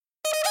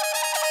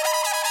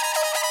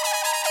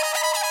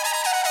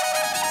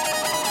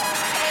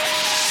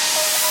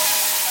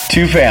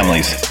2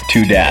 families,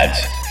 2 dads,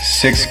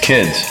 6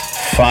 kids,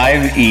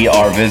 5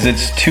 ER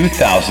visits,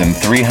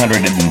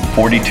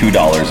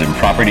 $2,342 in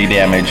property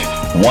damage,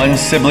 1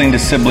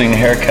 sibling-to-sibling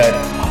haircut,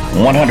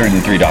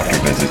 103 doctor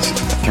visits,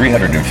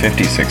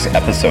 356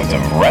 episodes of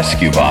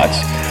Rescue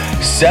Bots,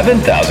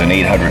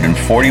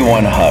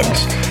 7,841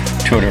 hugs,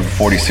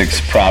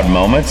 246 proud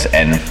moments,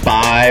 and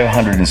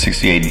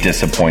 568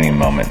 disappointing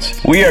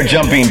moments. We are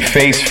jumping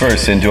face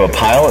first into a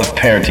pile of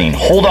parenting.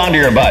 Hold on to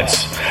your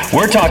butts.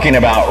 We're talking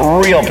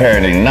about real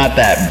parenting, not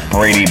that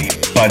Brady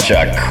bunch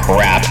of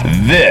crap.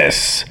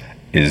 This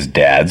is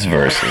Dad's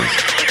Versus.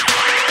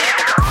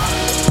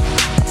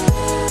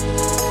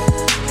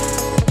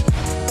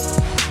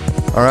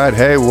 All right,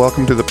 hey,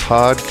 welcome to the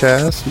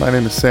podcast. My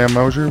name is Sam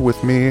Mosier.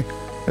 With me,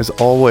 as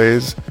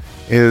always,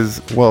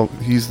 is, well,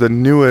 he's the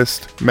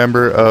newest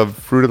member of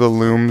Fruit of the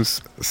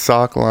Loom's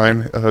sock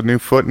line, a new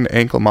foot and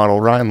ankle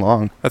model, Ryan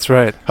Long. That's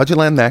right. How'd you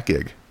land that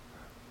gig?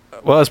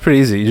 Well, it's pretty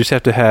easy. You just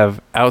have to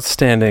have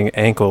outstanding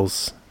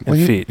ankles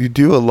and feet. You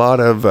do a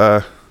lot of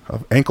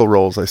ankle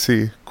rolls, I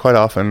see, quite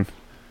often.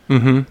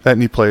 Mm-hmm. That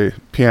and you play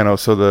piano,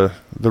 so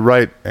the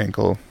right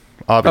ankle,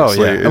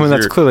 obviously. Oh, yeah. I mean,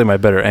 that's clearly my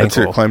better ankle. That's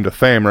your claim to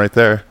fame right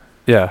there.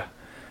 Yeah.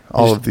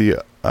 All of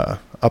the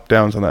up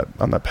downs on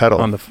that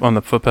pedal. On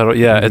the foot pedal.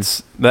 Yeah,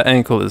 It's that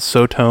ankle is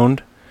so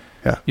toned.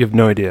 Yeah. You have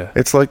no idea.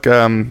 It's like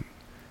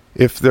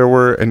if there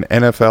were an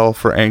NFL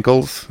for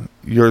ankles,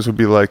 yours would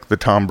be like the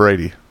Tom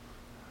Brady.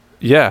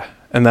 Yeah,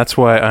 and that's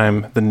why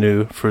I'm the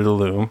new Fruit of the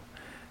Loom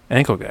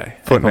ankle guy.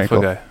 Foot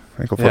guy.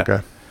 Ankle foot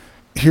guy.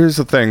 Here's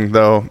the thing,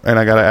 though, and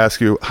I got to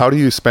ask you, how do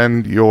you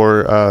spend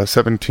your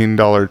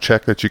 $17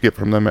 check that you get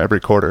from them every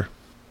quarter?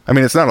 I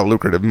mean, it's not a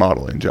lucrative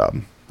modeling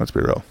job. Let's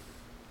be real.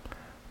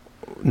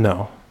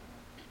 No.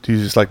 Do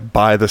you just like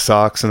buy the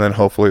socks and then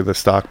hopefully the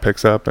stock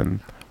picks up?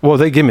 And Well,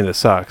 they give me the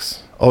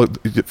socks. Oh,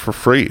 for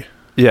free?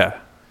 Yeah.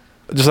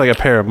 Just like a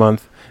pair a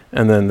month,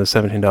 and then the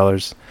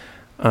 $17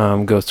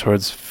 goes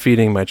towards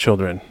feeding my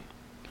children.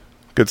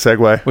 Good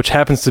segue. Which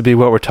happens to be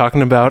what we're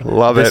talking about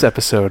this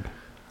episode.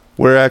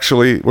 We're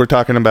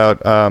talking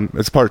about,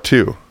 it's part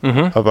 2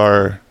 of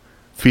our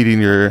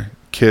Feeding Your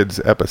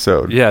Kids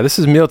episode. Yeah, this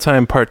is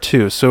Mealtime Part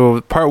 2.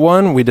 So part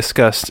 1, we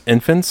discussed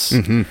infants,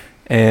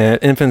 and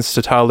infants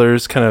to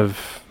toddlers, kind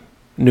of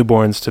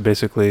newborns to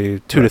basically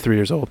 2 to 3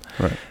 years old.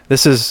 Right.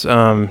 This is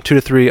 2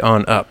 to 3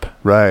 on up.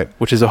 Right.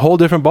 Which is a whole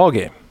different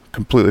ballgame.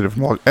 Completely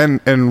different ballgame.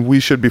 And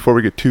we should, before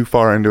we get too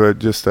far into it,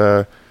 just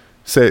say,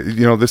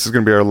 this is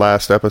going to be our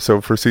last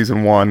episode for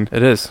season 1.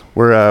 It is.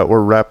 We're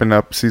wrapping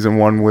up season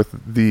 1 with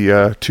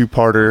the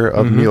 2-parter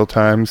of Meal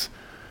Times,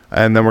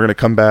 and then we're going to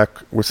come back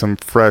with some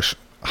fresh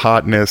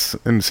hotness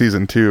in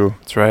season 2.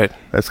 That's right.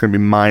 That's going to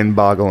be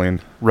mind-boggling.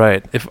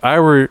 Right. If I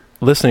were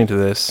listening to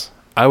this,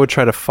 I would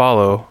try to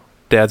follow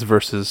Dad's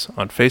Versus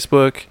on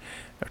Facebook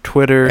or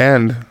Twitter.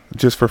 And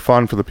just for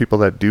fun, for the people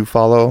that do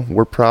follow,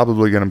 we're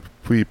probably going to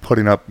be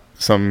putting up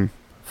some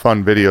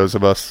fun videos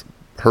of us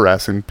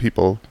harassing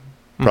people,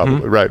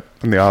 probably, right,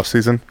 in the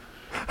off-season.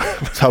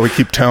 That's how we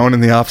keep tone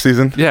in the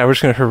off-season. Yeah, we're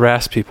just going to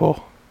harass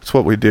people. That's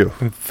what we do.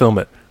 And film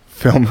it.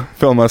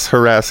 Film us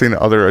harassing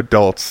other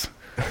adults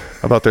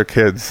about their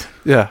kids.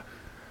 Yeah.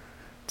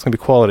 It's going to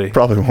be quality.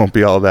 Probably won't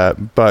be all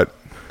that, but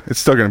it's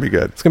still going to be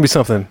good. It's going to be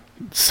something.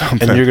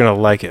 And you're going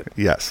to like it.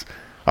 Yes.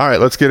 All right,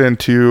 let's get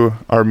into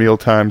our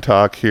mealtime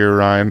talk here,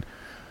 Ryan.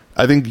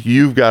 I think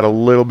you've got a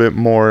little bit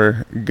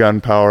more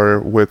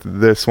gunpowder with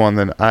this one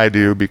than I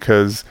do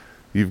because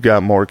you've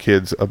got more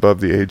kids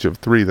above the age of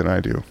 3 than I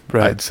do.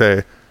 Right. I'd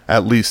say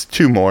at least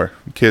 2 more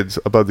kids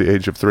above the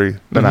age of 3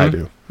 than I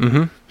do.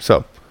 Mm-hmm.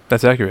 So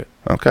that's accurate.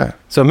 Okay.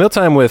 So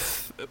mealtime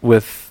with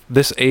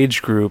this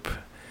age group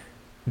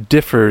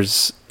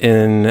differs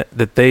in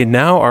that they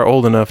now are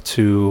old enough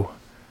to,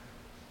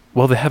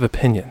 well, they have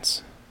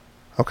opinions.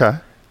 Okay.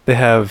 They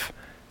have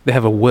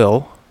a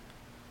will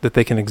that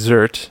they can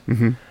exert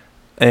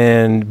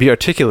and be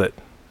articulate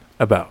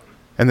about.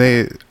 And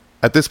they,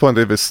 at this point,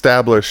 they've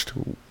established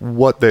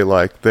what they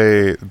like.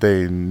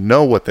 They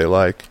know what they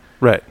like.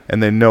 Right.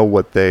 And they know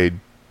what they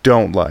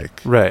don't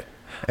like. Right.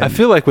 And I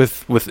feel like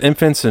with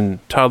infants and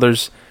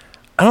toddlers,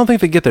 I don't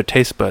think they get their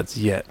taste buds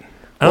yet.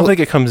 I don't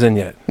think it comes in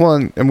yet.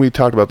 Well, and we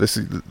talked about this.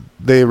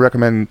 They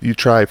recommend you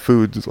try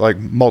foods like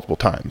multiple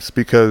times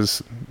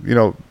because,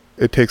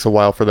 it takes a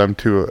while for them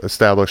to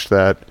establish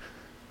that,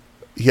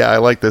 yeah, I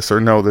like this,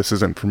 or no, this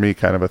isn't for me,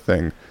 kind of a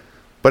thing.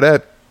 But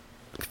at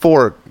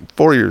 4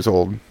 years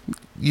old,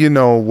 you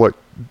know what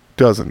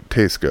doesn't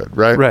taste good,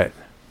 right? Right.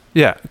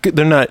 Yeah.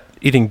 They're not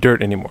eating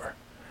dirt anymore.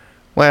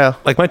 Well,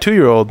 like my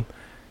 2-year-old,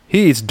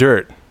 he eats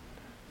dirt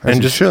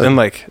and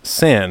like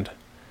sand.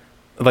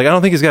 Like, I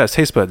don't think he's got his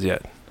taste buds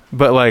yet.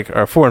 But like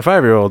our 4 and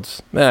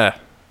 5-year-olds,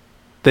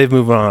 they've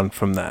moved on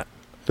from that.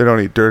 They don't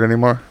eat dirt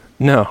anymore?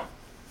 No.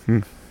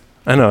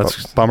 I know.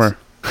 It's bummer.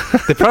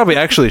 They probably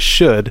actually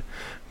should,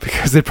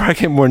 because they probably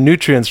get more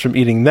nutrients from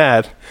eating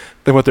that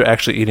than what they're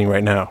actually eating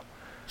right now.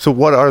 So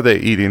what are they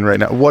eating right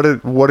now? What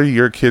are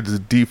your kids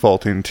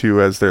defaulting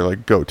to as their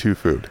like go-to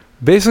food?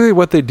 Basically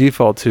what they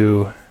default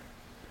to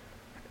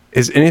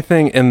is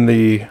anything in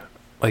the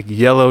like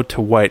yellow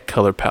to white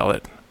color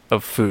palette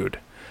of food.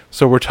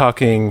 So we're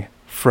talking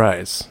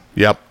fries.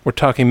 Yep. We're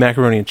talking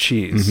macaroni and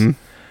cheese.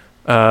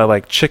 Mm-hmm.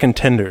 Like chicken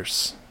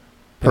tenders.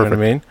 You Perfect. know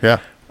what I mean?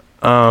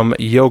 Yeah.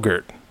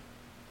 Yogurt.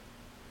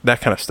 That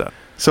kind of stuff.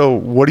 So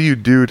what do you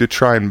do to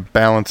try and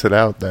balance it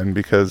out then?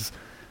 Because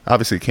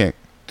obviously you can't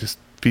just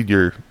feed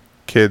your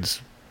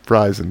kids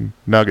fries and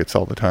nuggets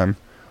all the time.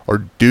 Or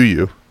do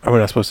you? Are we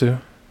not supposed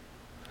to?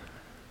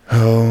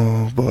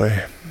 Oh,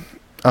 boy.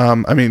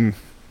 I mean...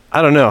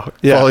 I don't know.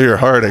 Yeah. Follow your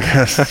heart, I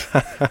guess.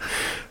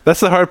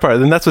 That's the hard part.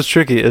 And that's what's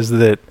tricky is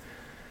that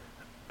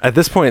at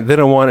this point, they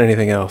don't want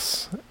anything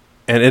else.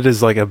 And it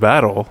is like a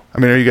battle. I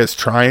mean, are you guys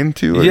trying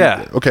to?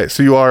 Yeah. Okay,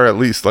 so you are at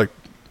least like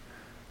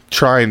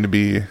trying to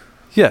be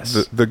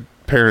yes the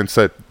parents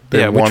that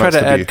they want us to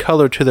be. Yeah, we try to add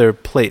color to their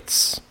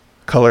plates.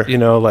 Color. You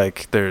know,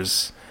 like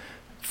there's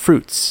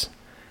fruits,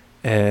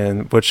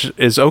 and which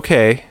is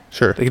okay.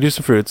 Sure. They can do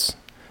some fruits.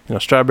 You know,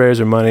 strawberries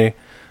are money.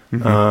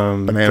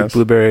 Bananas.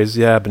 Blueberries,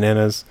 yeah,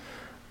 bananas.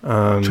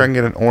 Try and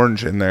get an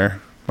orange in there.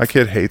 My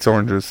kid hates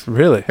oranges.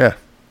 Really? Yeah.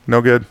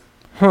 No good.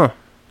 Huh.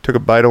 Took a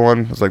bite of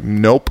one. Was like,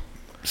 nope.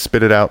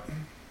 Spit it out.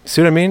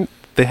 See what I mean?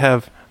 They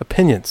have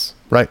opinions.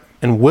 Right.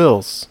 And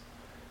wills.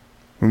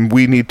 And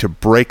we need to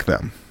break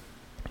them.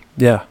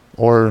 Yeah.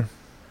 Or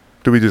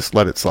do we just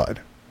let it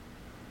slide?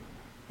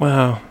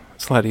 Well,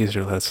 it's a lot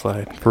easier to let it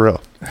slide. For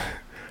real.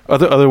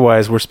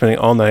 Otherwise, we're spending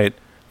all night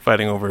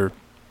fighting over...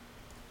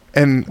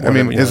 And I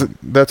mean,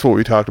 that's what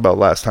we talked about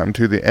last time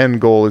too. The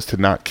end goal is to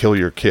not kill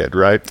your kid,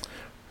 right?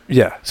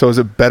 Yeah. So is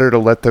it better to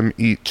let them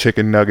eat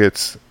chicken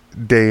nuggets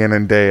day in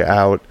and day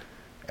out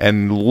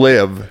and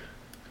live,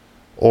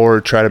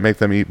 or try to make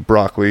them eat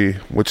broccoli,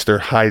 which they're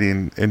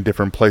hiding in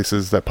different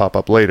places that pop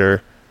up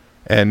later,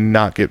 and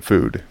not get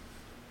food?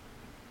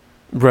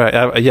 Right.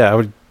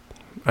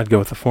 I'd go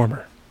with the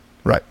former.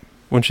 Right.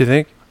 Wouldn't you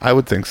think? I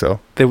would think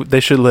so. They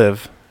should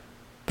live.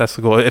 That's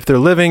the goal. If they're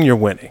living, you're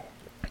winning.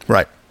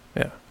 Right.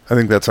 Yeah. I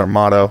think that's our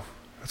motto.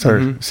 That's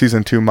our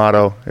season 2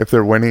 motto. If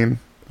they're winning,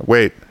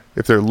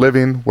 if they're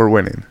living, we're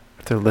winning.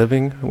 If they're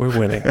living, we're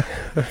winning.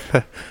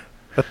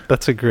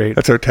 That's a great...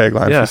 That's our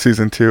tagline for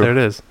season 2. There it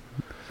is.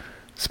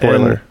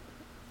 Spoiler.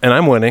 And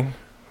I'm winning.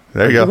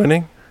 There you go.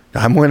 Winning?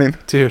 I'm winning.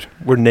 Dude,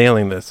 we're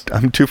nailing this.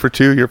 I'm 2 for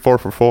 2. You're 4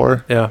 for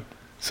 4. Yeah.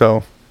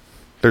 So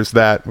there's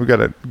that. We've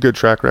got a good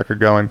track record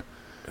going.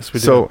 Yes, we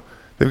do. So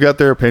they've got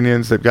their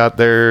opinions. They've got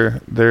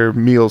their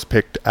meals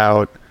picked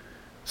out.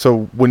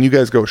 So when you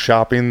guys go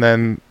shopping,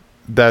 then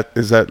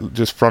is that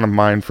just front of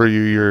mind for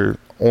you? You're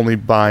only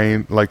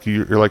buying, like,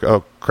 you're like,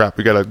 oh crap,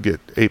 we gotta get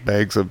 8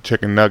 bags of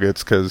chicken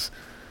nuggets because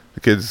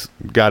the kids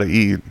gotta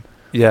eat.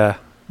 Yeah,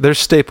 there's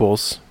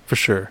staples for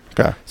sure.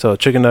 Okay. So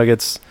chicken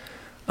nuggets.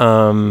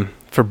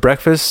 For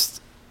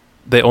breakfast,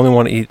 they only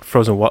want to eat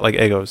frozen like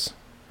Eggos.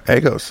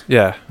 Eggos.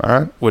 Yeah. All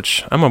right.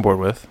 Which I'm on board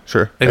with.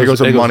 Sure.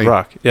 Eggos of money.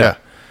 Rock. Yeah.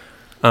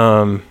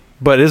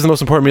 But it is the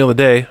most important meal of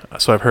the day,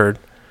 so I've heard.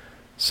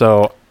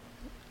 So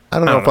I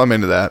don't know if I'm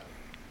into that.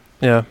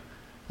 Yeah.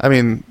 I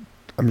mean,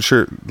 I'm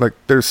sure, like,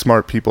 there's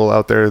smart people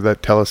out there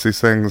that tell us these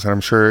things, and I'm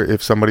sure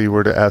if somebody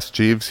were to ask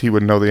Jeeves, he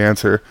would know the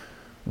answer.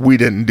 We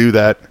didn't do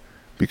that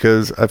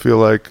because I feel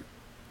like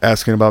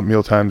asking about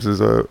meal times is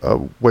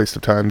a waste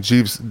of time.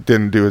 Jeeves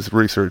didn't do his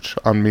research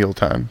on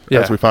mealtime,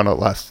 as we found out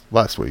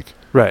last week.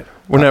 Right.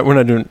 We're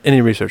not doing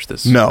any research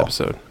this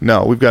episode.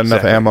 No, we've got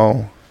enough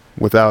ammo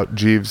without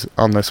Jeeves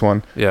on this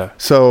one. Yeah.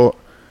 So,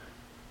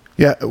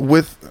 yeah,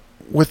 with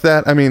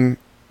that, I mean,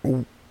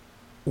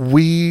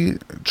 we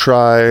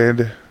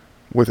tried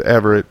with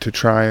Everett to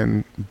try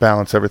and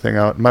balance everything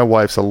out. My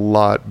wife's a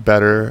lot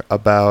better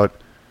about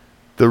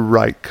the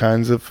right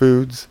kinds of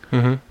foods.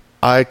 Mm-hmm.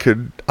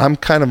 I'm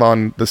kind of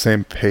on the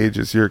same page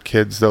as your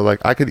kids, though. Like,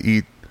 I could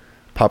eat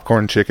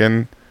popcorn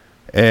chicken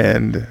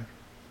and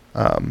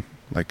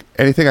like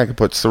anything I could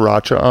put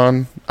sriracha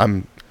on,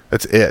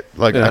 that's it.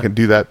 Like, I can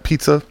do that.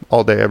 Pizza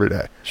all day, every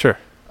day. Sure.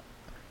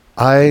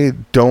 I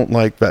don't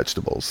like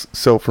vegetables.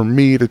 So for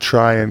me to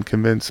try and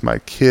convince my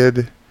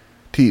kid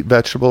to eat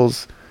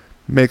vegetables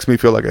makes me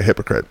feel like a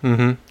hypocrite.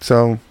 Mm-hmm.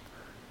 So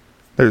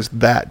there's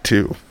that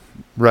too,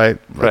 right?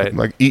 Right.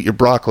 Like eat your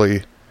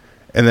broccoli,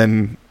 and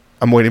then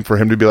I'm waiting for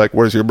him to be like,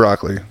 where's your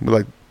broccoli? Be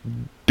like,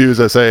 do as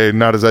I say,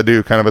 not as I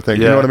do, kind of a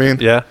thing. Yeah. You know what I mean?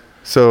 Yeah.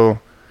 So,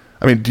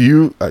 I mean, do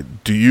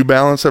you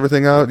balance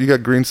everything out? You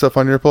got green stuff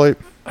on your plate?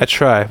 I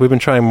try. We've been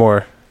trying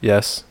more.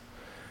 Yes.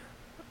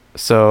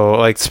 So,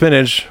 like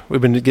spinach,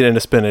 we've been getting into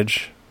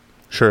spinach.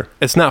 Sure.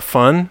 It's not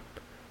fun,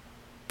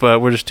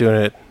 but we're just doing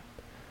it.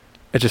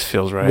 It just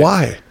feels right.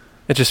 Why?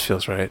 It just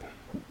feels right.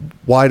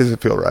 Why does it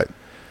feel right?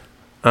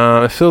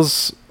 It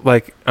feels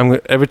like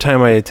every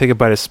time I take a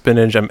bite of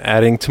spinach, I'm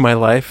adding to my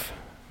life.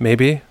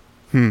 Maybe.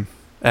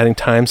 Adding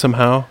time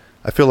somehow.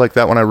 I feel like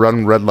that when I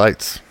run red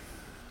lights.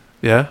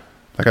 Yeah.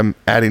 Like I'm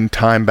adding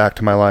time back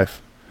to my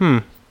life.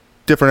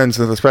 Different ends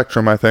of the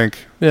spectrum, I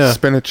think. Yeah.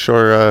 Spinach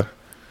or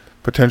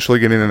potentially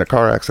getting in a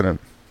car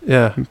accident.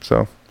 Yeah.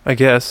 So I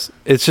guess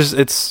it's just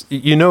it's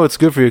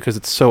good for you because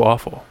it's so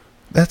awful.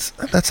 That's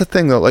the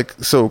thing though. Like,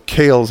 so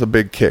kale's a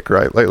big kick,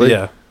 right? Lately.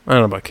 Yeah. I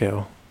don't know about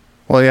kale.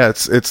 Well, yeah,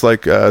 it's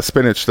like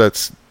spinach.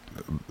 It's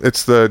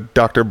the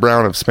Dr.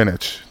 Brown of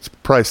spinach. It's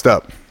priced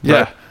up. Yeah,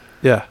 right?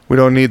 Yeah. We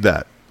don't need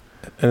that.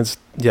 And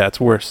it's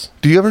worse.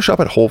 Do you ever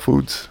shop at Whole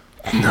Foods?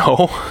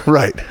 No.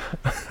 Right.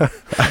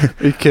 Are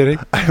you kidding?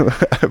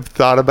 I've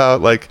thought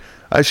about, like,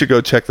 I should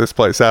go check this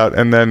place out,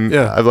 and then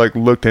I've, like,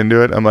 looked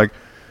into it. I'm like,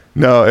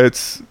 no,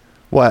 it's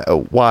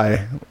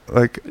why?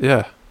 Like,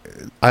 yeah,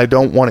 I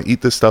don't want to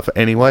eat this stuff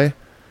anyway,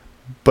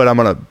 but I'm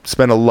gonna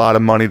spend a lot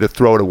of money to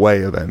throw it away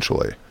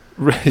eventually.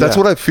 That's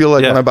what I feel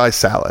like when I buy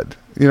salad,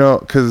 you know,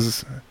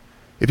 because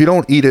if you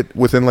don't eat it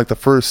within like the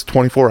first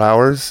 24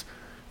 hours,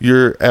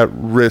 you're at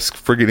risk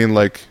for getting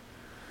like,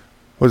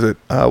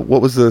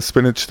 what was the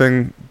spinach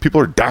thing?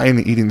 People are dying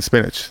eating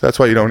spinach. That's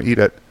why you don't eat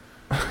it.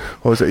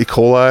 What was it, E.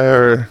 coli?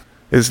 Or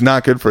it's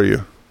not good for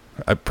you.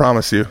 I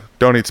promise you,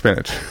 don't eat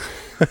spinach.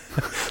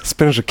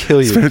 Spinach will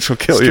kill you. Spinach will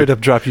kill you. Straight up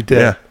drop you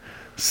dead. Yeah.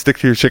 Stick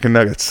to your chicken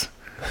nuggets.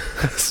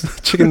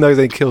 Chicken nuggets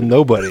ain't killed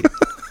nobody.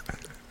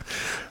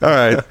 All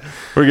right,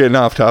 we're getting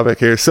off topic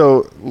here.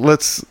 So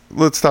let's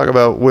talk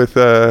about with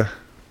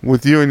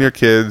you and your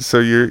kids. So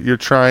you're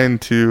trying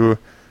to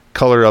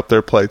color up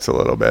their plates a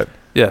little bit.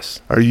 Yes.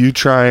 Are you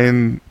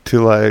trying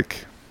to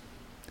like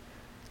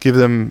give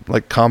them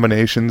like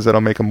combinations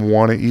that'll make them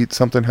want to eat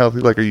something healthy?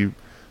 Like, are you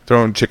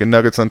throwing chicken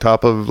nuggets on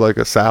top of like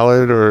a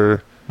salad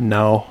or?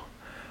 No.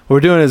 What we're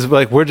doing is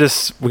like we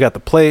got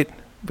the plate.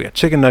 We got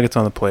chicken nuggets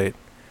on the plate.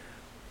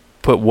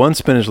 Put one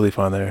spinach leaf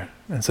on there,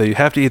 and so you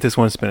have to eat this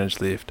one spinach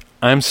leaf.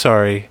 I'm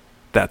sorry,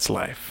 that's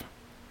life.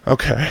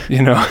 Okay.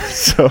 You know,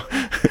 so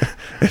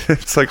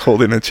it's like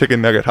holding a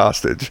chicken nugget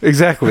hostage.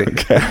 Exactly.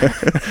 Okay.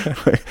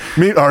 Like,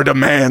 meet our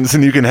demands,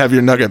 and you can have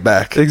your nugget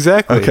back.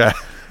 Exactly. Okay.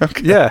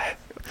 Yeah.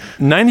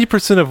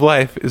 90% of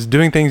life is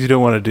doing things you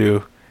don't want to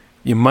do.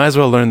 You might as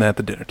well learn that at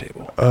the dinner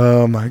table.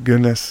 Oh my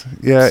goodness.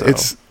 Yeah,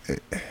 So.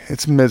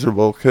 it's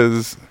miserable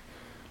because,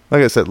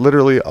 like I said,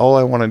 literally all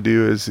I want to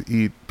do is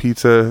eat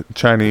pizza,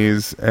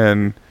 Chinese,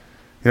 and,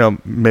 you know,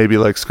 maybe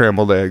like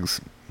scrambled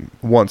eggs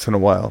once in a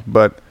while.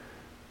 But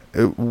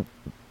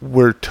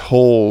we're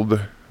told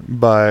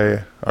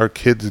by our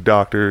kids'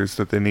 doctors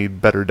that they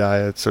need better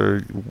diets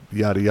or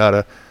yada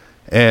yada.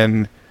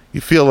 And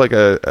you feel like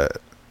a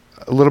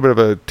little bit of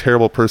a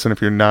terrible person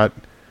if you're not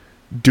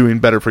doing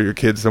better for your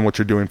kids than what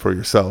you're doing for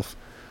yourself.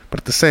 But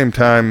at the same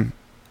time,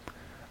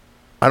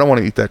 I don't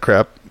want to eat that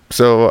crap.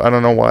 So I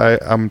don't know why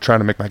I'm trying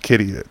to make my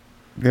kid eat it,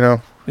 you know?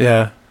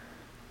 Yeah.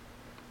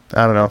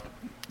 I don't know.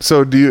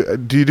 So do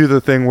you do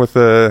the thing with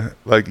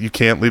like you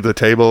can't leave the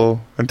table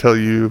until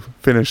you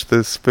finish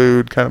this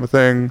food kind of a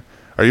thing?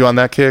 Are you on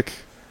that kick?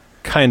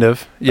 Kind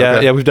of. Yeah.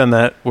 Okay. Yeah. We've done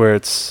that where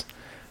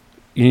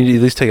you need to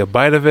at least take a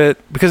bite of it,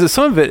 because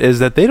some of it is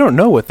that they don't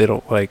know what they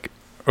don't like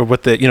or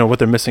what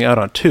they're missing out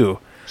on too.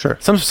 Sure.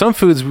 Some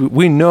foods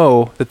we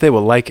know that they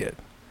will like it.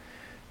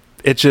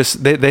 It's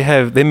just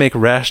they make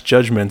rash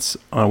judgments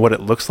on what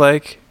it looks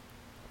like,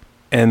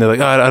 and they're like,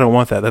 oh, I don't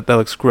want that. That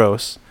looks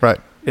gross. Right.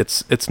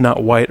 It's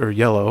not white or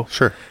yellow.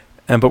 Sure.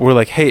 But we're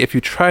like, hey, if you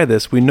try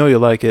this, we know you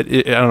like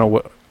it. I don't know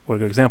what a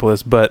good example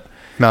is, but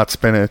not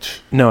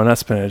spinach. No, not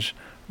spinach.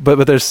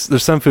 But there's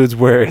some foods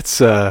where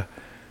it's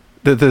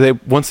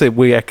once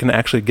we can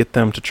actually get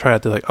them to try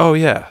it, they're like, oh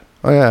yeah,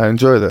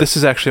 enjoy this. This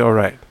is actually all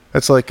right.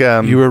 It's like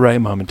you were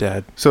right, Mom and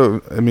Dad.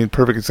 So I mean,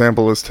 perfect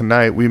example is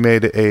tonight we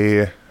made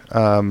a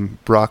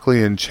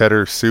broccoli and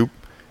cheddar soup.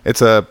 It's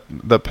the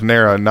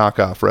Panera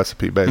knockoff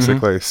recipe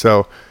basically. Mm-hmm.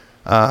 So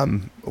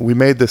we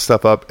made this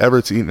stuff up.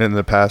 Everett's eaten it in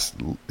the past.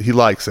 He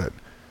likes it.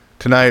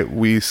 Tonight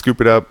we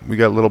scoop it up. We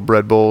got little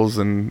bread bowls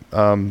and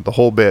the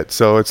whole bit.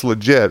 So it's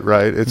legit,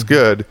 right? It's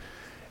good.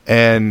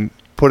 And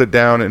put it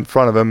down in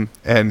front of him,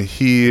 and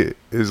he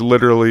is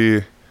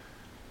literally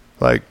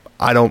like,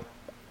 I don't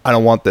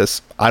want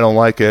this. I don't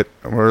like it.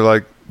 And we're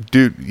like,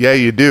 dude, yeah,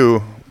 you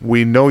do.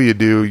 We know you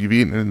do. You've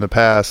eaten it in the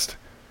past.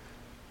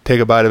 Take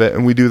a bite of it.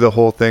 And we do the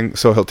whole thing.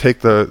 So he'll take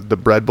the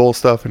bread bowl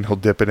stuff and he'll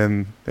dip it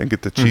in and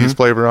get the cheese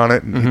flavor on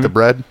it and eat the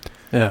bread.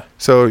 Yeah.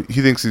 So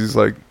he thinks he's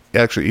like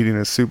actually eating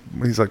his soup.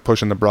 He's like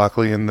pushing the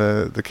broccoli and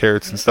the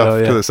carrots and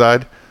stuff to the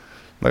side.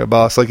 Like a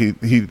boss. Like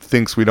he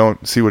thinks we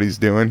don't see what he's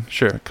doing.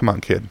 Sure. Like, come on,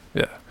 kid.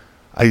 Yeah.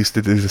 I used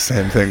to do the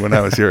same thing when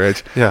I was your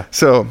age. Yeah.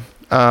 So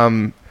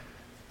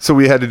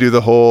we had to do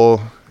the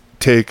whole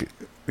take,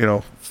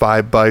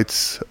 5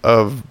 bites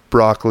of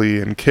broccoli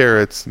and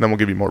carrots, and then we'll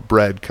give you more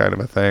bread kind of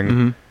a thing.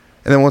 Mm-hmm.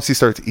 And then once he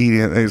starts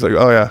eating it, and he's like,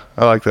 oh yeah,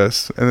 I like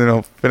this. And then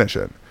he'll finish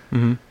it.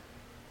 Mm-hmm.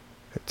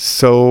 It's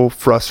so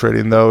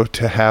frustrating though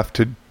to have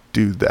to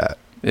do that.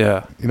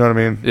 Yeah. You know what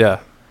I mean? Yeah.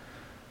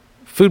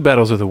 Food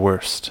battles are the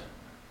worst.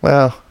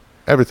 Well,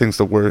 everything's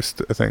the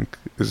worst, I think,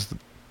 is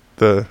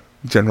the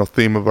general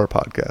theme of our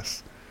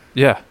podcast.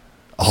 Yeah.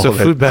 So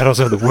food battles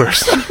are the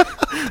worst.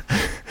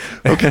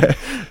 Okay.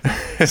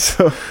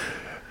 So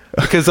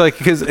because they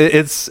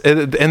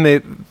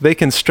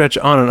can stretch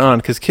on and on,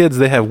 because kids,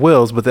 they have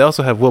wills, but they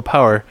also have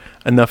willpower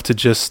enough to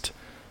just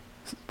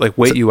like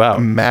wait you out.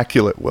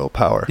 Immaculate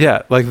willpower.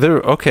 Yeah. Like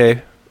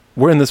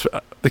we're in this,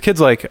 the kid's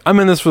like,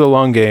 I'm in this for the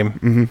long game.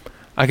 Mm-hmm.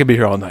 I could be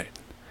here all night.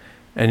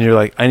 and you're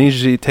like, I need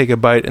you to take a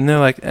bite, and they're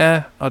like,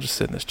 I'll just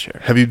sit in this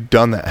chair. Have you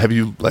done that? Have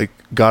you like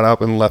got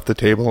up and left the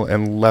table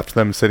and left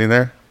them sitting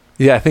there?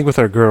 Yeah, I think with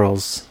our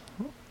girls,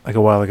 like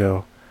a while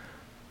ago.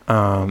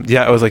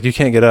 Yeah, I was like, you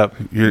can't get up.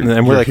 You're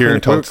We're like, here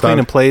until we're it's done.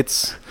 cleaning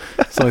plates,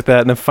 stuff like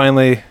that. And then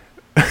finally,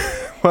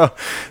 well,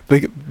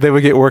 they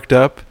would get worked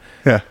up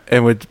Yeah.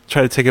 and would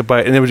try to take a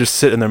bite, and they would just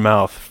sit in their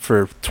mouth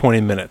for 20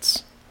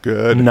 minutes,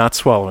 Good. not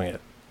swallowing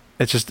it.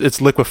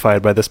 It's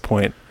liquefied by this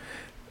point.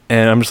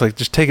 And I'm just like,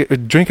 just take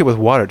it, drink it with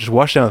water, just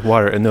wash it down with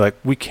water. And they're like,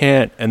 we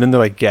can't. And then they're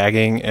like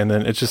gagging, and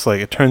then it's just like,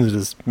 it turns into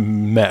this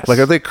mess. Like,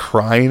 are they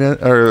crying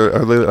or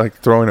are they like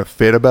throwing a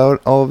fit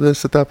about all of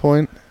this at that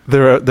point? They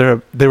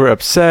were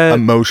upset.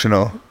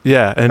 Emotional.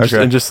 Yeah, and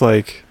Okay. just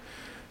like,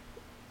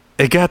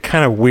 it got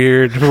kind of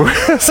weird.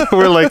 So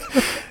we're like,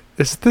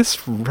 is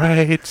this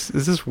right?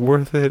 Is this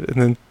worth it?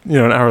 And then,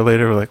 an hour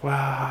later, we're like,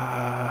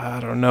 wow, I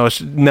don't know.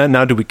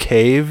 Now do we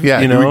cave?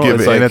 Yeah. Do we give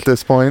It's in like, at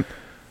this point?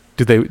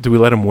 do we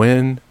let them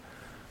win?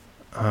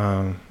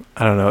 I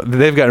don't know.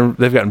 They've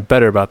gotten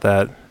better about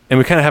that, and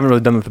we kind of haven't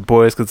really done it with the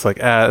boys because it's like,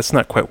 it's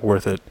not quite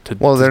worth it to.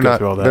 Well, to they're go not.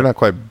 through all that. They're not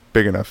quite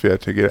big enough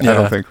yet to get. I Yeah.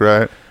 don't think.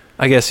 Right.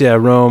 I guess, yeah.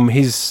 Rome,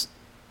 he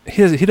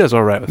does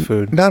all right with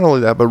food. Not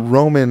only that, but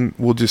Roman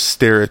will just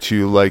stare at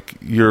you like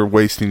you're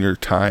wasting your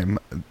time.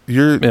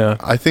 Yeah.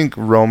 I think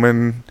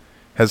Roman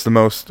has the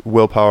most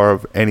willpower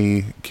of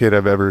any kid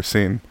I've ever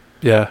seen.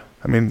 Yeah,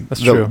 I mean,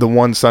 That's true. the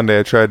one Sunday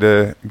I tried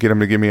to get him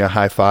to give me a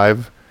high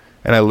five,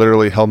 and I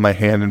literally held my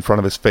hand in front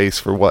of his face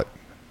for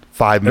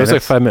 5 it minutes? was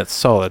like 5 minutes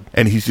solid.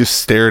 And he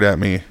just stared at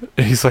me.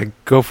 He's like,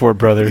 "Go for it,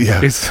 brother."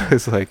 Yeah.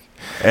 He's like,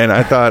 And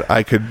I thought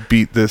I could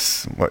beat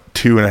this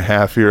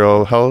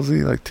 2.5-year-old. How old is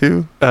he? Like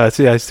 2? yeah, he's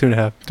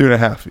 2.5.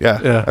 2.5. Yeah.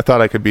 Yeah. I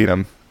thought I could beat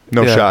him.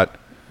 No Yeah. shot.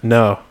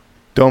 No,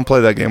 Don't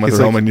play that game with He's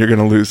like- Roman. You're going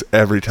to lose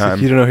every It's like, time.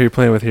 you don't know who you're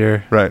playing with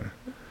here. Right.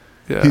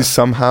 Yeah. He's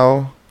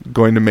somehow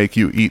going to make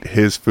you eat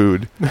his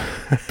food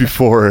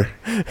before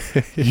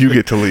you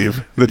get to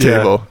leave the Yeah.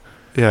 table.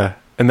 Yeah,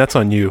 and that's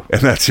on you.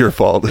 And that's your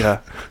fault. Yeah.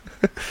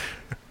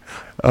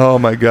 Oh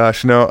my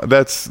gosh. No,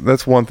 that's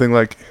one thing.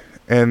 Like,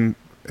 and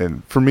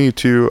for me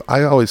too,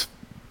 I always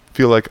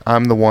feel like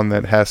I'm the one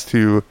that has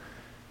to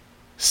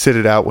sit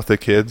it out with the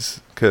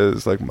kids.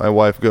 Cause like my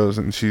wife goes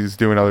and she's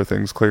doing other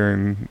things,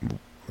 clearing,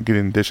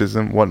 getting dishes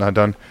and whatnot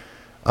done.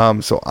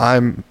 So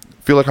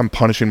feel like I'm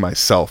punishing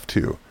myself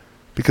too,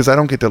 because I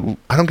don't get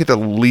to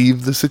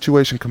leave the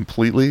situation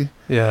completely.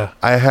 Yeah.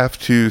 I have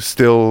to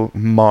still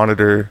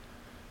monitor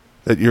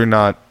that you're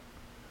not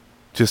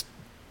just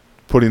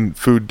putting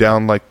food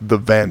down like the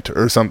vent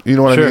or something. You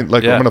know what Sure, I mean?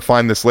 Like, yeah. I'm going to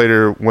find this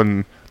later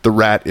when the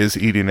rat is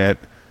eating it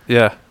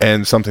Yeah.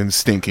 and something's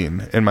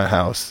stinking in my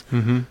house.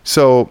 Mm-hmm.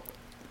 So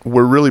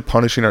we're really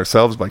punishing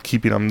ourselves by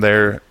keeping them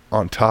there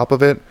on top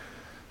of it.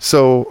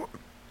 So,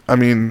 I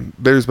mean,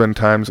 there's been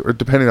times, or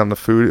depending on the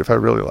food, if I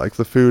really like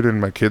the food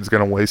and my kid's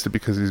going to waste it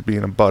because he's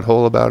being a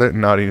butthole about it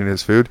and not eating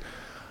his food,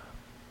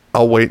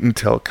 I'll wait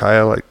until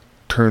Kaya like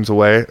turns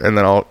away and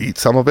then I'll eat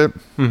some of it.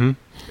 Mm-hmm.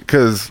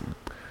 Because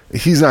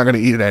he's not going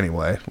to eat it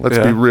anyway. Let's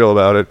Yeah. be real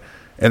about it.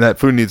 And that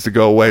food needs to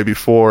go away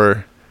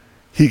before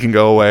he can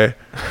go away.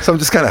 So I'm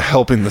just kind of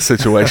helping the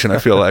situation, I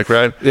feel like,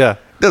 right? Yeah.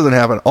 Doesn't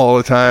happen all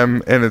the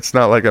time, and it's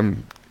not like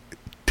I'm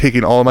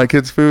taking all of my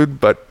kids'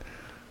 food, but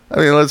I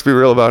mean, let's be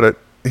real about it.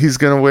 He's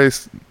going to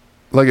waste,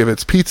 like if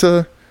it's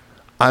pizza,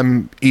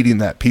 I'm eating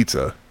that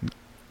pizza.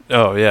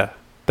 Oh yeah.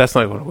 That's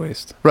not going to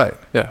waste. Right.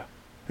 Yeah.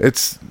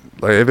 It's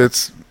like if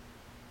it's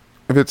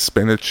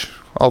spinach,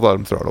 I'll let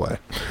him throw it away.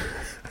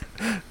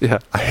 Yeah.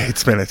 I hate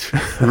spinach.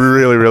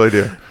 Really, really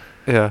do.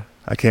 Yeah.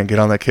 I can't get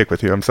on that kick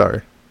with you. I'm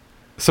sorry.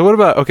 So what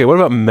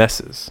about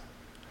messes?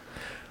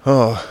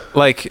 Oh,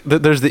 Like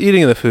there's the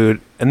eating of the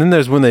food, and then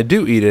there's when they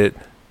do eat it,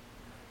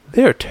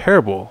 they are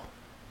terrible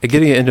at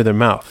getting it into their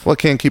mouth. well, I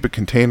can't keep it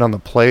contained on the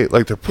plate.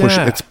 Like they're pushing,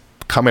 Yeah. it's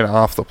coming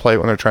off the plate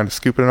when they're trying to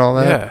scoop it and all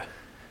that.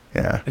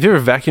 Yeah. Yeah. Have you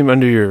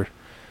ever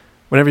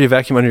whenever you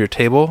vacuum under your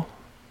table,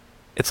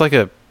 it's like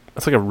a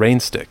rain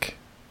stick.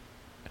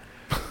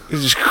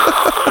 It's just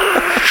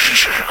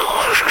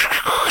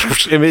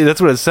I mean,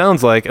 that's what it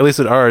sounds like. At least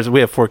at ours, we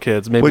have 4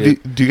 kids. Maybe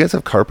Wait, do you guys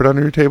have carpet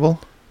under your table?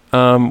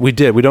 we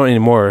did. We don't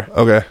anymore,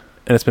 Okay.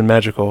 and it's been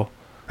magical.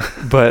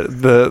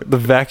 But the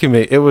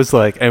vacuuming, it was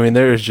like, I mean,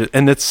 there's just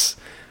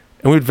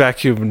and we'd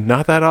vacuum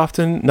not that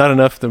often, not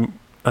enough,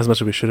 as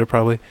much as we should have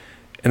probably,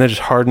 and they're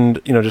just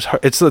hardened.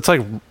 It's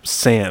like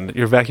sand.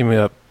 You're vacuuming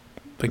up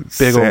like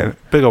Sand.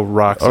 big old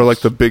rocks, Or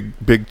like the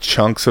big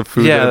chunks of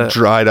food Yeah. that have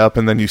dried up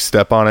and then you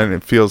step on it and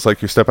it feels like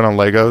you're stepping on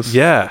Legos.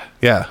 yeah.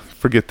 Yeah.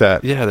 Forget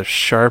that. Yeah, they're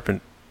sharp and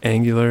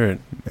angular, and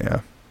Yeah.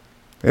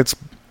 It's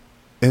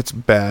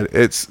bad.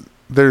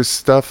 There's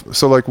stuff.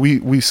 So like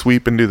we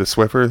sweep and do the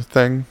Swiffer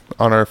thing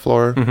on our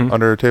floor Mhm.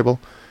 under our table.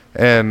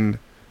 And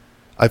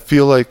I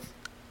feel like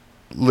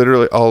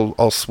literally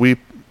I'll sweep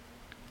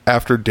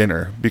after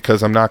dinner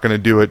because I'm not going to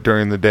do it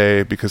during the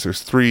day because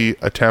there's 3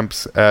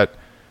 attempts at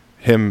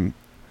him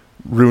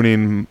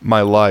ruining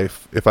my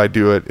life if I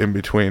do it in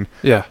between.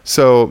 yeah,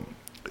 So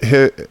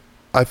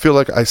I feel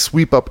like I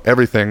sweep up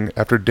everything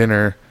after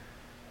dinner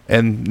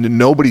and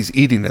nobody's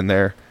eating in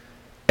there.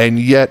 and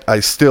yet I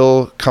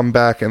still come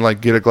back and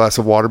like get a glass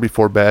of water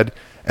before bed,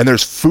 and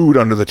there's food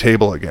under the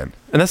table again.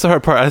 And that's the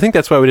hard part. I think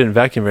that's why we didn't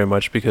vacuum very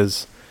much,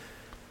 because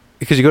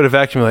you go to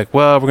vacuum, you're like,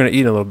 well, we're going to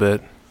eat in a little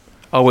bit.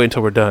 I'll wait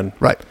until we're done.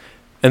 Right.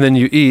 And then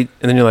you eat,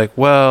 and then you're like,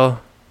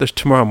 well, there's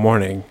tomorrow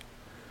morning.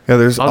 Yeah,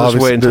 there's I'll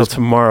just wait until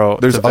tomorrow.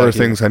 There's to other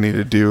vacuum. things I need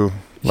to do,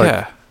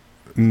 like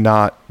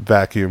not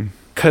vacuum.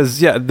 Because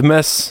the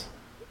mess,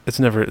 it's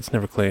never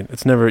clean.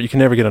 You can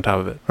never get on top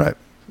of it. Right.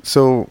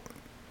 So,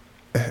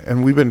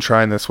 and we've been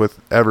trying this with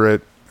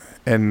Everett,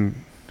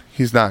 and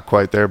he's not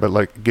quite there, but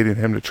like getting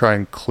him to try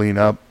and clean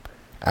up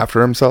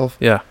after himself.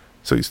 Yeah.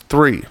 So he's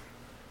 3.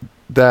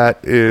 That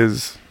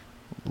is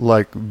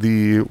like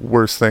the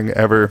worst thing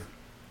ever,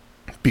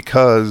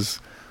 because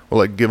we'll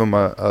like give him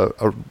a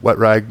wet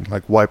rag,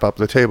 like wipe up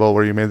the table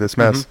where you made this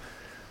mess. Mm-hmm.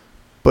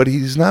 But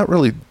he's not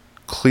really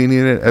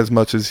cleaning it as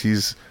much as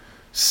he's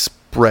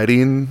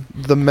spreading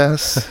the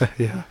mess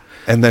Yeah.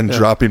 and then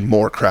dropping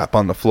more crap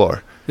on the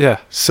floor. Yeah.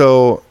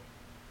 So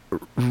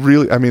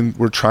really, I mean,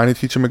 we're trying to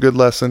teach him a good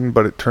lesson,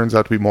 but it turns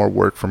out to be more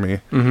work for me.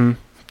 Mm-hmm.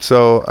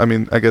 So, I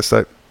mean, I guess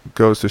that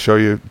goes to show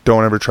you,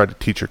 don't ever try to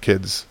teach your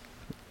kids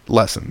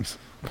lessons.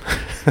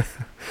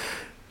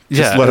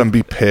 Just let them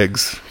be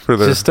pigs for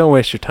just don't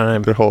waste your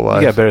time. their whole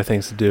life. You got better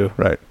things to do.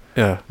 Right.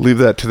 Yeah. Leave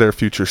that to their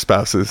future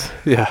spouses.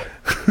 Yeah.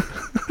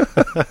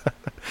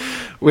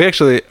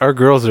 Our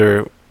girls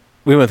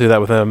we went through that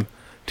with them,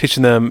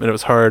 teaching them, and it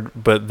was hard,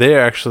 but they're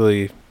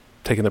actually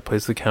taking their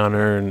place at the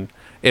counter and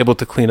able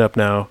to clean up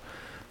now.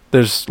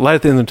 There's light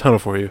at the end of the tunnel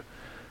for you.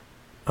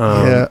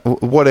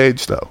 What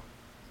age, though?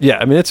 Yeah,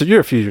 I mean, you're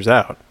a few years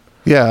out.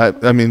 Yeah,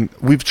 I mean,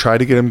 we've tried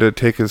to get him to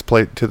take his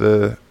plate to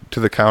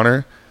the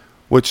counter,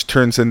 which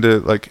turns into,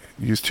 like,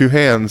 use 2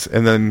 hands,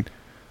 and then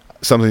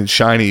something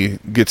shiny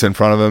gets in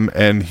front of him,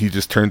 and he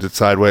just turns it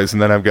sideways,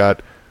 and then I've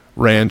got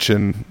ranch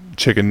and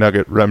chicken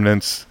nugget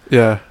remnants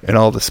and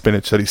all the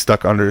spinach that he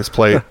stuck under his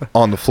plate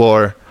on the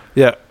floor.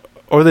 Yeah,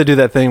 or they do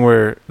that thing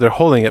where they're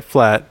holding it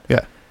flat,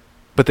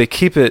 but they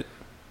keep it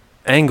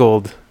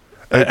angled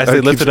as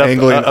they lift it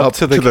up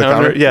to the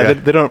counter. Yeah,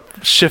 they don't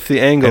shift the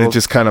angle. And it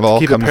just kind of all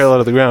keep it parallel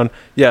to the ground.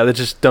 Yeah, they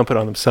just dump it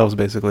on themselves,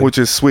 basically. Which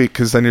is sweet,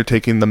 because then you're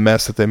taking the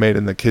mess that they made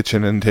in the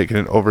kitchen and taking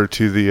it over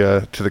to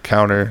the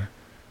counter.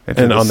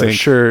 And on their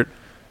shirt.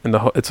 And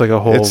it's like a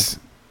whole...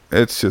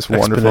 It's just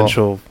wonderful.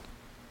 Exponential...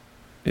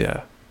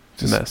 Yeah.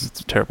 Mess.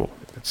 It's terrible.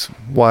 It's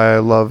why I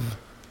love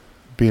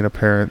being a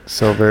parent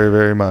so very,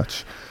 very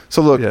much.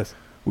 So look,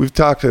 we've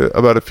talked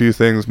about a few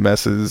things,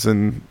 messes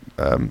and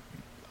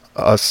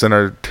us and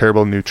our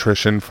terrible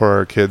nutrition for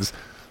our kids.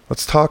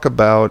 Let's talk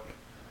about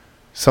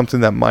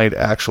something that might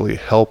actually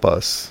help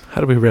us.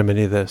 How do we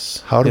remedy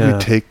this? How do we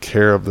take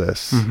care of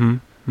this? Mm-hmm.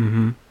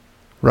 Mm-hmm.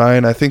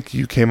 Ryan, I think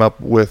you came up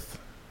with,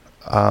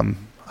 how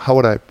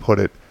would I put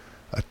it?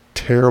 A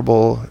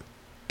terrible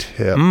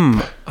tip.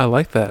 I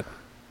like that.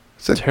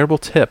 It's a terrible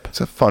tip. It's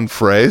a fun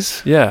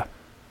phrase. Yeah.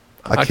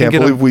 I can't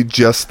believe we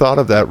just thought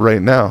of that right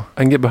now.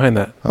 I can get behind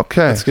that.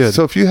 Okay. That's good.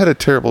 So if you had a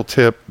terrible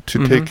tip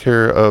to take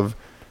care of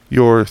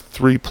your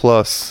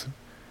 3+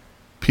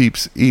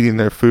 peeps eating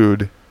their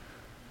food,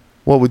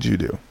 what would you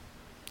do?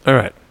 All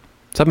right.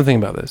 So I've been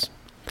thinking about this.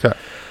 Okay.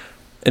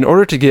 In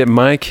order to get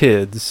my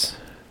kids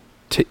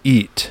to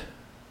eat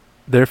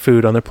their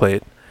food on their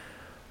plate,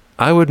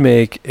 I would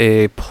make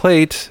a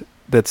plate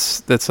that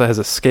has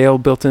a scale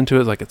built into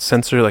it, like a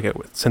sensor, like it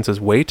senses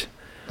weight.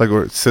 Like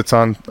where it sits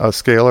on a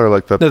scale, or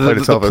like the plate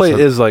itself? The plate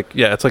is like,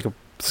 it's like a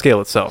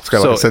scale itself. It's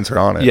got like a sensor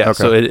on it. Yeah, okay.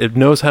 So it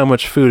knows how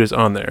much food is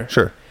on there.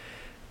 Sure.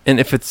 And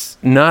if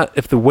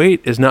the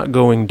weight is not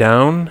going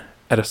down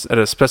at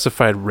a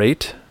specified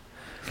rate,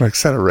 like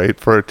set a rate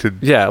for it to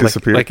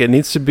disappear. Like it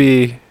needs to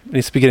be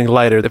getting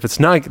lighter. If it's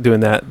not doing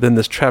that, then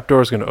this trap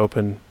door is going to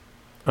open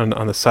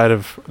on the side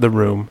of the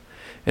room,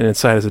 and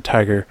inside is a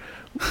tiger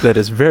that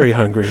is very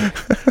hungry,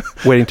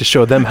 waiting to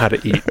show them how to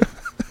eat.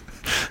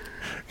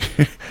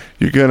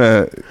 You're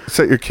gonna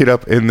set your kid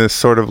up in this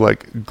sort of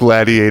like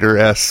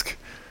gladiator-esque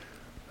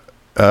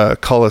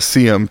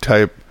Colosseum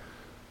type,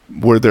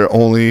 where their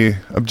only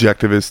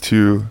objective is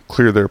to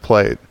clear their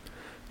plate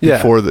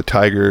before the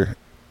tiger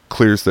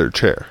clears their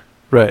chair.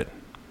 Right.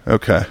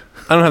 Okay.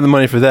 I don't have the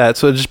money for that,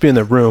 so it'll just be in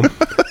their room.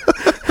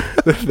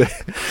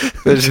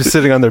 They're just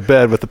sitting on their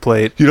bed with the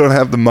plate. You don't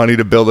have the money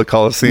to build a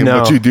Colosseum,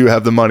 but you do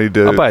have the money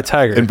to I'll buy a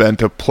tiger.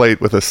 Invent a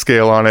plate with a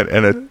scale on it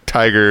and a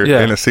tiger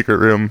in a secret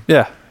room.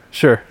 Yeah,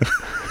 sure.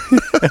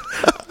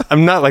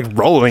 I'm not like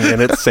rolling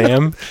in it,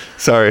 Sam.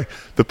 Sorry,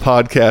 the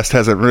podcast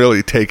hasn't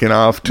really taken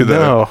off to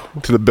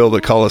the build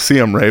a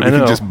Colosseum, right? We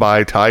can just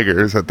buy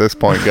tigers at this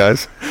point,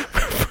 guys.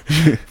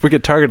 We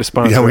get Target to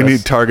sponsor us. We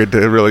need Target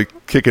to really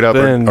kick it up.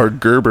 Or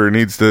Gerber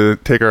needs to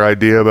take our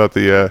idea about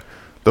the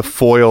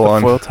foil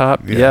on foil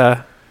top.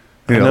 Yeah.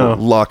 You know,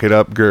 lock it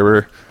up,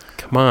 Gerber.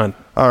 Come on.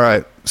 All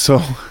right,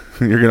 so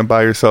you're gonna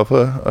buy yourself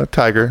a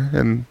tiger,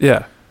 and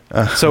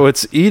so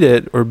it's eat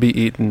it or be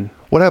eaten.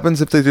 What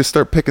happens if they just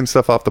start picking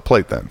stuff off the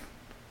plate then?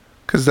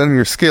 Because then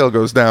your scale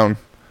goes down,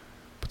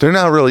 but they're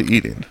not really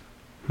eating.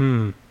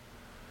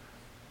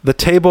 The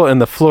table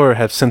and the floor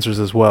have sensors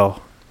as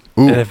well.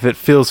 Ooh. And if it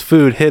feels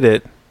food hit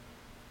it,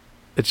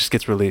 it just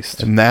gets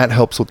released. And that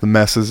helps with the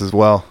messes as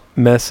well.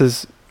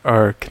 Messes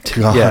are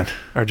Gone.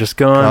 are just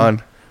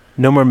gone.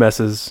 No more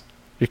messes.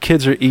 Your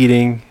kids are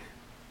eating.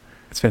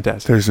 It's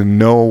fantastic. There's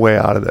no way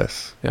out of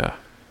this. Yeah.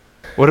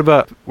 What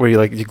about where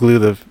you glue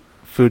the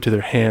food to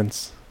their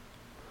hands?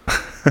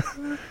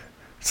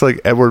 It's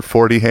like Edward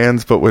 40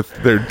 hands, but with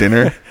their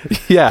dinner.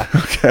 Yeah.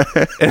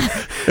 Okay.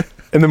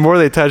 And the more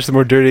they touch, the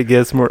more dirty it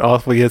gets, the more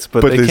awful it gets.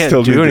 But they can't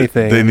still do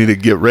anything. They need to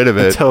get rid of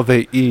it until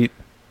they eat.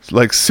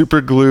 Like super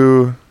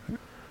glue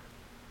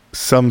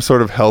some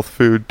sort of health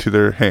food to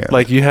their hands.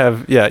 Like you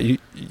have,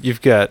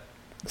 you've got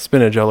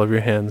spinach all over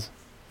your hands.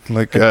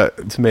 Like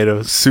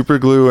tomatoes. Super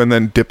glue, and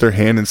then dip their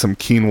hand in some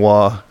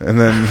quinoa, and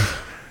then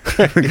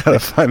we gotta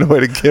find a way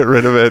to get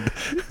rid of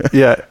it.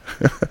 Yeah.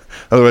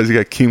 Otherwise, you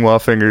got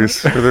quinoa fingers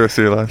for the rest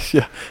of your life.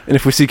 Yeah. And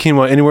if we see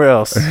quinoa anywhere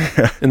else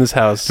in this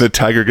house, the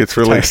tiger gets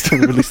released.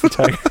 Release the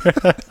tiger.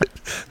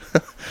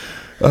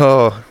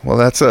 Oh, well,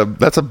 that's a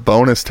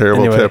bonus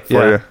terrible tip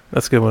for you.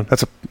 That's a good one.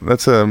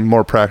 That's a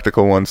more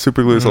practical one.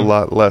 Super glue is a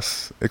lot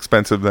less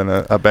expensive than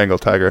a Bengal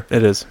tiger.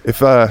 It is.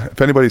 If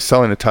anybody's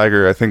selling a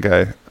tiger, I think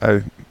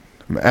I'm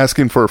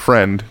asking for a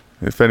friend.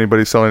 If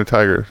anybody's selling a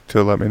tiger,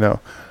 to let me know.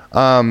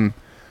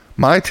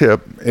 My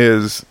tip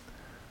is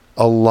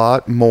a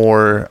lot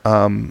more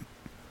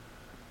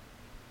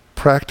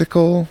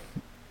practical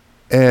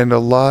and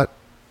a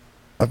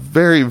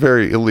very,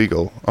 very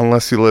illegal,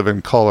 unless you live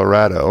in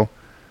Colorado.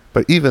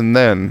 But even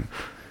then,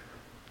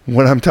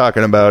 what I'm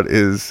talking about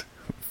is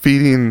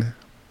feeding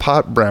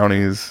pot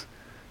brownies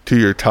to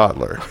your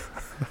toddler.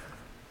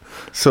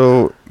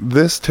 So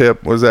this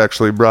tip was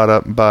actually brought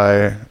up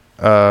by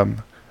a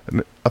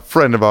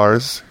friend of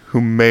ours who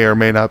may or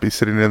may not be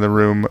sitting in the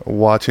room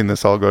watching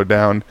this all go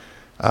down.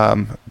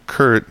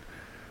 Kurt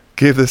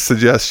gave this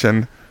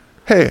suggestion.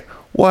 Hey,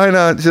 why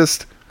not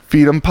just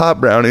feed them pot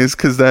brownies?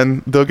 Because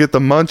then they'll get the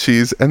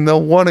munchies and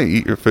they'll want to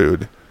eat your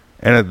food.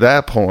 And at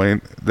that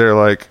point, they're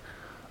like,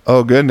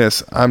 oh,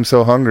 goodness, I'm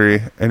so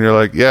hungry. And you're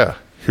like, yeah,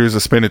 here's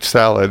a spinach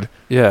salad.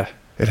 Yeah.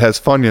 It has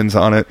Funyuns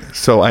on it,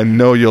 so I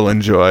know you'll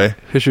enjoy.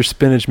 Here's your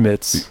spinach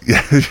mitts.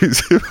 Yeah.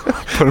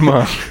 Put them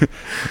on.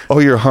 Oh,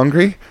 you're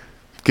hungry?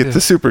 Get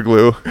the super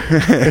glue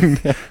and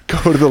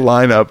go to the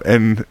lineup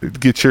and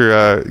get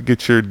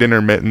your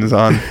dinner mittens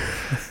on.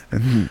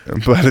 And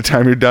by the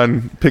time you're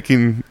done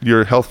picking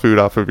your health food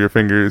off of your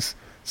fingers,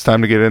 it's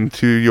time to get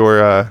into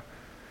your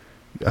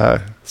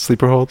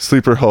sleeper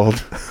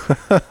hold.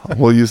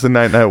 We'll use the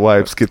night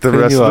wipes, get the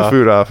Clean rest you of the off.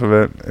 food off of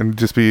it, and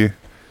just be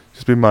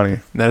money.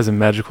 That is a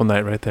magical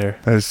night right there.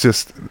 That is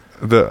just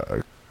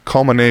the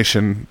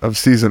culmination of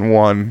season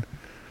 1.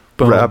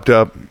 Boom. Wrapped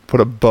up,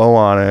 put a bow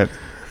on it,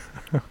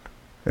 and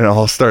it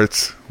all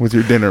starts with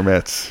your dinner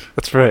mitts.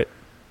 That's right.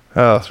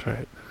 Oh, That's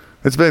right.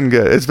 it's been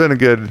good. It's been a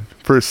good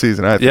first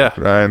season, I think,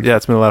 Ryan. Yeah,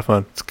 it's been a lot of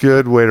fun. It's a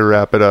good way to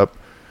wrap it up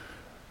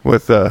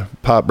with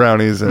pop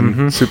brownies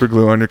and super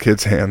glue on your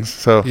kids' hands.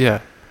 So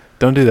yeah,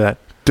 don't do that.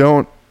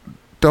 Don't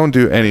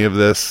do any of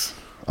this,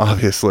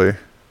 obviously.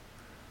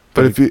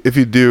 But if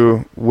you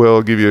do,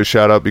 we'll give you a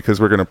shout out because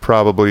we're going to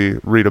probably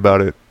read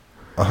about it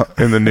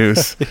in the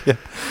news. Yeah.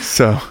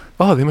 So.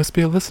 Oh, they must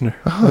be a listener.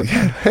 Oh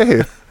yeah.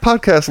 Hey,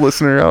 podcast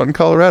listener out in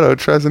Colorado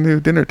tries a new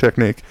dinner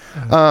technique.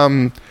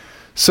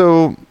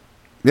 So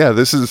yeah,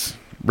 this is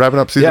wrapping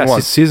up season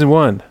 1. Season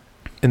 1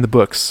 in the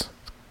books.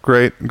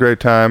 Great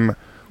time.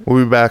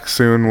 We'll be back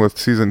soon with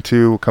season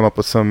 2. We'll come up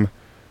with some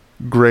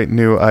great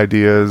new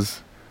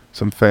ideas,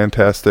 some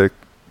fantastic,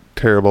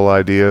 terrible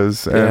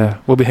ideas. And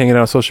we'll be hanging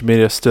out on social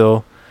media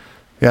still.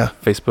 Yeah.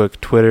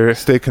 Facebook, Twitter.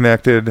 Stay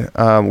connected.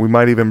 We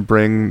might even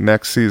bring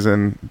next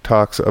season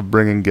talks of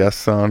bringing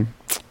guests on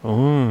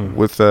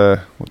with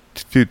a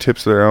few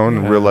tips of their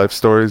own, real life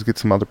stories, get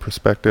some other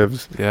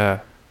perspectives.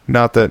 Yeah.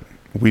 Not that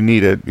we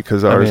need it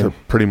because ours are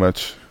pretty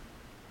much...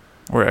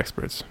 We're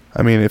experts.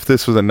 I mean, if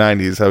this was the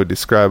 90s, I would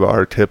describe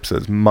our tips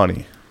as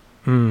money.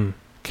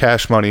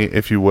 Cash money,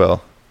 if you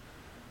will.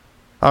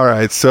 All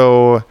right,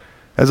 so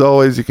as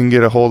always, you can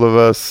get a hold of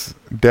us,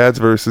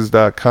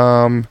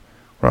 dadsversus.com.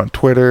 We're on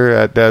Twitter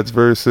at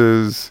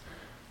dadsversus.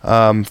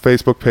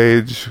 Facebook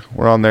page,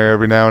 we're on there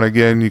every now and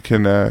again. You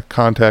can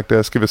contact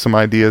us, give us some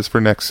ideas for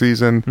next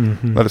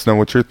season. Let us know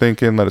what you're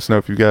thinking. Let us know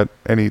if you've got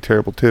any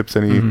terrible tips,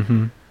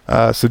 any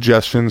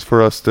suggestions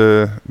for us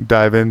to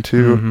dive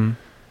into.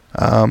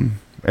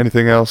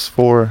 Anything else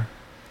for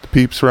the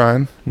peeps,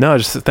 Ryan? No,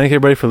 just thank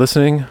everybody for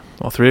listening.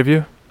 All 3 of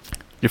you.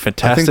 You're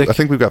fantastic. I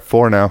think we've got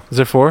 4 now. Is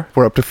there 4?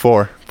 We're up to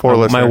 4. 4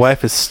 listeners. My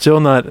wife is still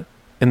not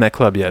in that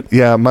club yet.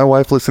 Yeah, my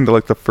wife listened to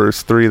like the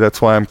first 3.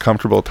 That's why I'm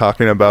comfortable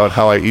talking about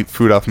how I eat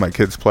food off my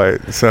kids'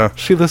 plate. So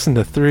she listened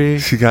to 3.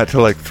 She got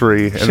to like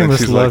 3, and she then must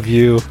she's love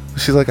you.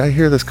 She's like, I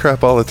hear this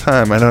crap all the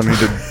time. I don't need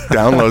to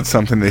download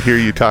something to hear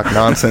you talk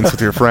nonsense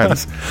with your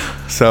friends.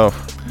 So,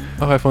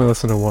 I've only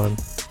listened to 1.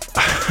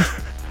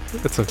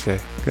 It's okay.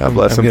 God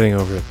bless them. I'm getting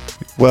over it.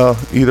 Well,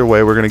 either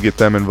way, we're going to get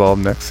them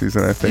involved next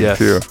season, I think,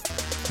 too.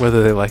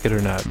 whether they like it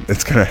or not.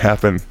 It's going to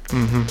happen.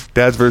 Mm-hmm.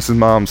 Dads versus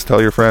moms.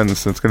 Tell your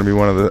friends. It's going to be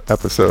one of the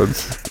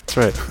episodes. That's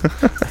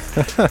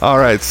right. All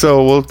right.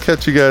 So we'll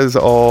catch you guys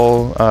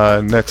all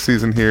next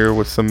season here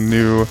with some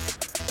new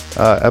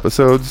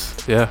episodes.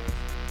 Yeah.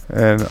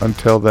 And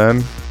until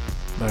then.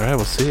 All right.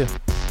 We'll see you.